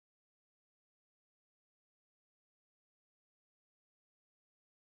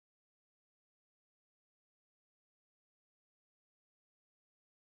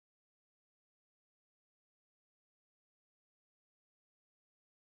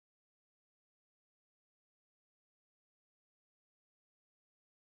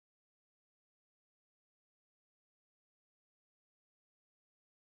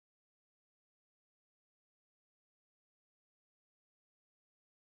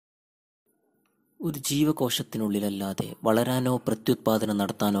ഒരു ജീവകോശത്തിനുള്ളിലല്ലാതെ വളരാനോ പ്രത്യുത്പാദനം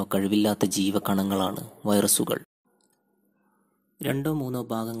നടത്താനോ കഴിവില്ലാത്ത ജീവകണങ്ങളാണ് വൈറസുകൾ. 2-3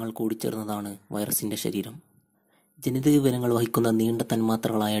 ഭാഗങ്ങൾ കൂടിച്ചേർന്നതാണ് വൈറസിന്റെ ശരീരം. ജനിതക വിവരങ്ങൾ വഹിക്കുന്ന നീണ്ട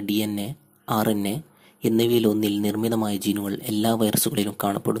തന്മാത്രകളായ DNA, RNA എന്നിവയിലൊന്നിൽ നിർമ്മിതമായ ജീനുകൾ എല്ലാ വൈറസുകളിലും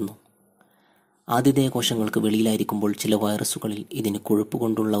കാണപ്പെടുന്നു. ആതിഥേയ കോശങ്ങൾക്ക് വെളിയിലായിരിക്കുമ്പോൾ ചില വൈറസുകളിൽ ഇതിന് കൊഴുപ്പ്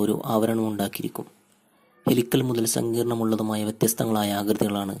കൊണ്ടുള്ള ഒരു ആവരണമുണ്ടാക്കിയിരിക്കും. ഹെലിക്കൽ മുതൽ സങ്കീർണമുള്ളതുമായ വ്യത്യസ്തങ്ങളായ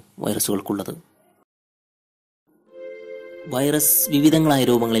ആകൃതികളാണ് വൈറസുകൾക്കുള്ളത്. വൈറസ് വിവിധങ്ങളായ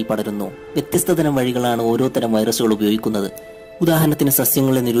രൂപങ്ങളിൽ പടരുന്നു. വ്യത്യസ്ത തരം വഴികളാണ് ഓരോ തരം വൈറസുകൾ ഉപയോഗിക്കുന്നത്. ഉദാഹരണത്തിന്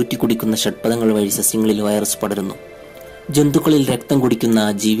സസ്യങ്ങളെ നിരൂറ്റി കുടിക്കുന്ന ഷഡ്പദങ്ങൾ വഴി സസ്യങ്ങളിൽ വൈറസ് പടരുന്നു. ജന്തുക്കളിൽ രക്തം കുടിക്കുന്ന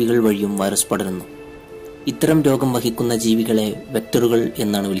ജീവികൾ വഴിയും വൈറസ് പടരുന്നു. ഇത്തരം രോഗം വഹിക്കുന്ന ജീവികളെ വെക്ടറുകൾ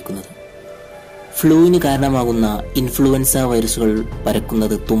എന്നാണ് വിളിക്കുന്നത്. ഫ്ലൂവിന് കാരണമാകുന്ന ഇൻഫ്ലുവൻസ വൈറസുകൾ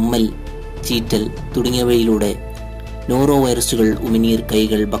പരക്കുന്നത് തുമ്മൽ, ചീറ്റൽ തുടങ്ങിയവയിലൂടെ, നോറോ വൈറസുകൾ ഉമിനീർ,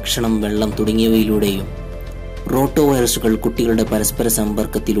 കൈകൾ, ഭക്ഷണം, വെള്ളം തുടങ്ങിയവയിലൂടെയും, റോട്ടോ വൈറസുകൾ കുട്ടികളുടെ പരസ്പര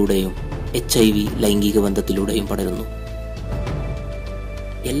സമ്പർക്കത്തിലൂടെയും, HIV ലൈംഗിക ബന്ധത്തിലൂടെയും പടരുന്നു.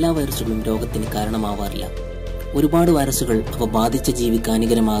 എല്ലാ വൈറസുകളും രോഗത്തിന് കാരണമാവാറില്ല. ഒരുപാട് വൈറസുകൾ അവ ബാധിച്ച ജീവിക്ക്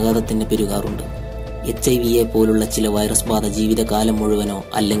ഹാനികരമാകാതെ തന്നെ പെരുകാറുണ്ട്. HIV പോലുള്ള ചില വൈറസ് ബാധ ജീവിതകാലം മുഴുവനോ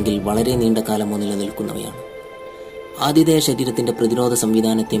അല്ലെങ്കിൽ വളരെ നീണ്ട കാലമോ നിലനിൽക്കുന്നവയാണ്. ആതിഥേയ ശരീരത്തിന്റെ പ്രതിരോധ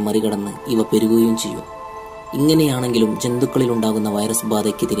സംവിധാനത്തെ മറികടന്ന് ഇവ പെരുകുകയും ചെയ്യും. ഇങ്ങനെയാണെങ്കിലും ജന്തുക്കളിൽ ഉണ്ടാകുന്ന വൈറസ്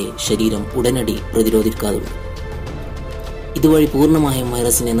ബാധയ്ക്കെതിരെ ശരീരം ഉടനടി പ്രതിരോധിക്കാറുണ്ട്. ഇതുവഴി പൂർണ്ണമായും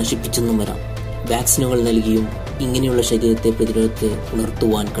വൈറസിനെ നശിപ്പിച്ചെന്നും വരാം. വാക്സിനുകൾ നൽകിയും ഇങ്ങനെയുള്ള ശരീരത്തെ പ്രതിരോധത്തെ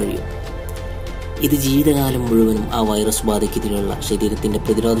ഉണർത്തുവാൻ കഴിയും. ഇത് ജീവിതകാലം മുഴുവനും ആ വൈറസ് ബാധയ്ക്കെതിരെയുള്ള ശരീരത്തിന്റെ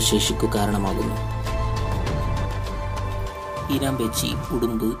പ്രതിരോധ ശേഷിക്കു കാരണമാകുന്നു. ഈരാമ്പേച്ചി,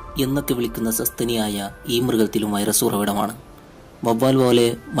 ഉടുമ്പ് എന്നൊക്കെ വിളിക്കുന്ന സസ്തനിയായ ഈ മൃഗത്തിലും വൈറസ് ഉറവിടമാണ്. വവ്വാൽ പോലെ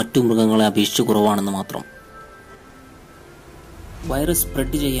മറ്റു മൃഗങ്ങളെ അപേക്ഷിച്ച് കുറവാണെന്ന് മാത്രം. വൈറസ്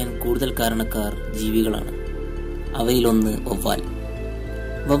സ്പ്രെഡ് ചെയ്യാൻ കൂടുതൽ കാരണക്കാർ ജീവികളാണ്. അവയിലൊന്ന് വവ്വാൽ.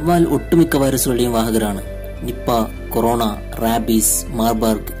 വവ്വാൽ ഒട്ടുമിക്ക വൈറസുകളുടെയും വാഹകരാണ്. നിപ്പ, കൊറോണ, റാബീസ്,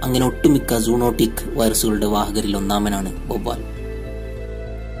 മാർബർഗ് അങ്ങനെ ഒട്ടുമിക്ക സൂണോട്ടിക് വൈറസുകളുടെ വാഹകരിൽ ഒന്നാമനാണ് വവ്വാൽ.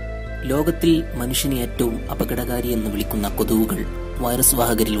 ലോകത്തിൽ മനുഷ്യനെ ഏറ്റവും അപകടകാരി എന്ന് വിളിക്കുന്ന കൊതുകുകൾ വൈറസ്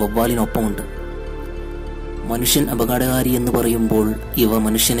വാഹകരിൽ വവ്വാലിനൊപ്പമുണ്ട്. മനുഷ്യൻ അപകടകാരി എന്ന് പറയുമ്പോൾ ഇവ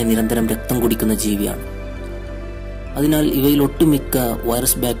മനുഷ്യനെ നിരന്തരം രക്തം കുടിക്കുന്ന ജീവിയാണ്. അതിനാൽ ഇവയിൽ ഒട്ടുമിക്ക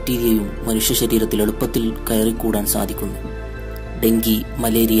വൈറസ് ബാക്ടീരിയയും മനുഷ്യ ശരീരത്തിൽ എളുപ്പത്തിൽ കയറിക്കൂടാൻ സാധിക്കുന്നു. ഡെങ്കി,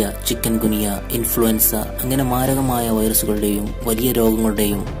 മലേറിയ, ചിക്കൻ ഗുനിയ, ഇൻഫ്ലുവൻസ അങ്ങനെ മാരകമായ വൈറസുകളുടെയും വലിയ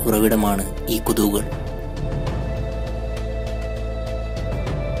രോഗങ്ങളുടെയും ഉറവിടമാണ് ഈ കൊതുകുകൾ.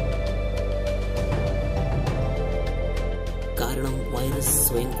 കാരണം വൈറസ്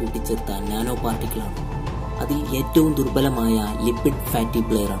സ്വയം കൂട്ടിച്ചേർത്ത നാനോ പാർട്ടിക്കിളാണ്. അതിൽ ഏറ്റവും ദുർബലമായ ലിപ്പിഡ് ഫാറ്റി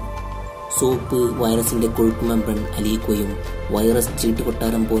പ്ലെയറാണ്. സോപ്പ് വൈറസിന്റെ കൊഴുപ്പ് മെംബ്രൻ അലിയിക്കുകയും വൈറസ്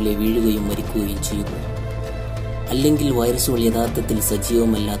ചീട്ടുകൊട്ടാരം പോലെ വീഴുകയും മരിക്കുകയും ചെയ്യുന്നു. അല്ലെങ്കിൽ വൈറസുകൾ യഥാർത്ഥത്തിൽ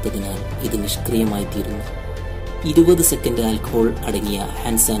സജീവമല്ലാത്തതിനാൽ ഇത് നിഷ്ക്രിയമായി തീരുന്നു. 20 സെക്കൻഡ് ആൽക്കഹോൾ അടങ്ങിയ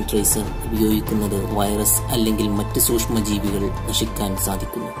ഹാൻഡ് സാനിറ്റൈസർ ഉപയോഗിക്കുന്നത് വൈറസ് അല്ലെങ്കിൽ മറ്റ് സൂക്ഷ്മജീവികൾ നശിക്കാൻ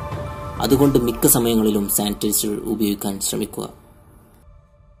സാധിക്കുന്നു. അതുകൊണ്ട് മിക്ക സമയങ്ങളിലും സാനിറ്റൈസർ ഉപയോഗിക്കാൻ ശ്രമിക്കുക.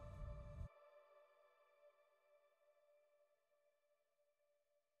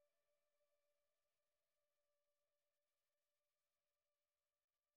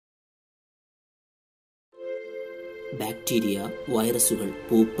 ബാക്ടീരിയ, വൈറസുകൾ,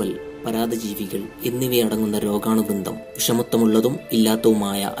 പൂപ്പൽ, പരാദജീവികൾ എന്നിവയടങ്ങുന്ന രോഗാണുവൃന്ദം, വിഷമത്വമുള്ളതും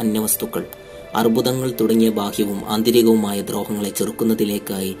ഇല്ലാത്തതുമായ അന്യവസ്തുക്കൾ, അർബുദങ്ങൾ തുടങ്ങിയ ബാഹ്യവും ആന്തരികവുമായ ദ്രോഹങ്ങളെ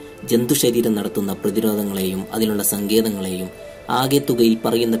ചെറുക്കുന്നതിലേക്കായി ജന്തുശരീരം നടത്തുന്ന പ്രതിരോധങ്ങളെയും അതിനുള്ള സങ്കേതങ്ങളെയും ആകെത്തുകയിൽ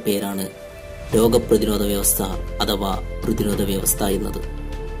പറയുന്ന പേരാണ് രോഗപ്രതിരോധ വ്യവസ്ഥ അഥവാ പ്രതിരോധ വ്യവസ്ഥ എന്നത്.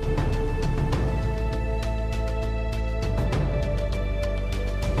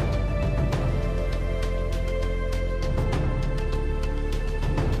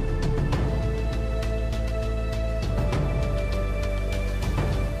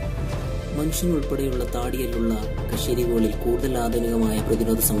 മനുഷ്യൻ ഉൾപ്പെടെയുള്ള താടിയലുള്ള കശേരുകളിൽ കൂടുതൽ ആധുനികമായ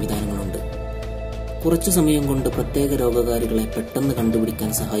പ്രതിരോധ സംവിധാനങ്ങളുണ്ട്. കുറച്ചു സമയം കൊണ്ട് പ്രത്യേക രോഗകാരികളെ പെട്ടെന്ന് കണ്ടുപിടിക്കാൻ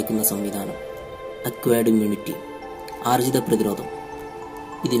സഹായിക്കുന്ന സംവിധാനം അക്വയർഡ് ഇമ്മ്യൂണിറ്റി, ആർജിത പ്രതിരോധം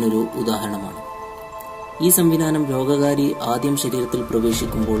ഇതിനൊരു ഉദാഹരണമാണ്. ഈ സംവിധാനം രോഗകാരി ആദ്യം ശരീരത്തിൽ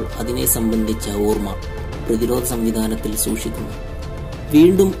പ്രവേശിക്കുമ്പോൾ അതിനെ സംബന്ധിച്ച ഓർമ്മ പ്രതിരോധ സംവിധാനത്തിൽ സൂക്ഷിക്കുന്നു.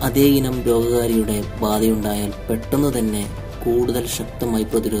 വീണ്ടും അതേ ഇനം രോഗകാരിയുടെ ബാധയുണ്ടായാൽ പെട്ടെന്ന് തന്നെ കൂടുതൽ ശക്തമായി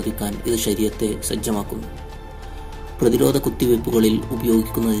പ്രതിരോധിക്കാൻ ഇത് ശരീരത്തെ സജ്ജമാക്കുന്നു. പ്രതിരോധ കുത്തിവയ്പ്പുകളിൽ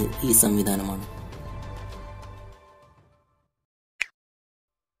ഉപയോഗിക്കുന്നത് ഈ സംവിധാനമാണ്.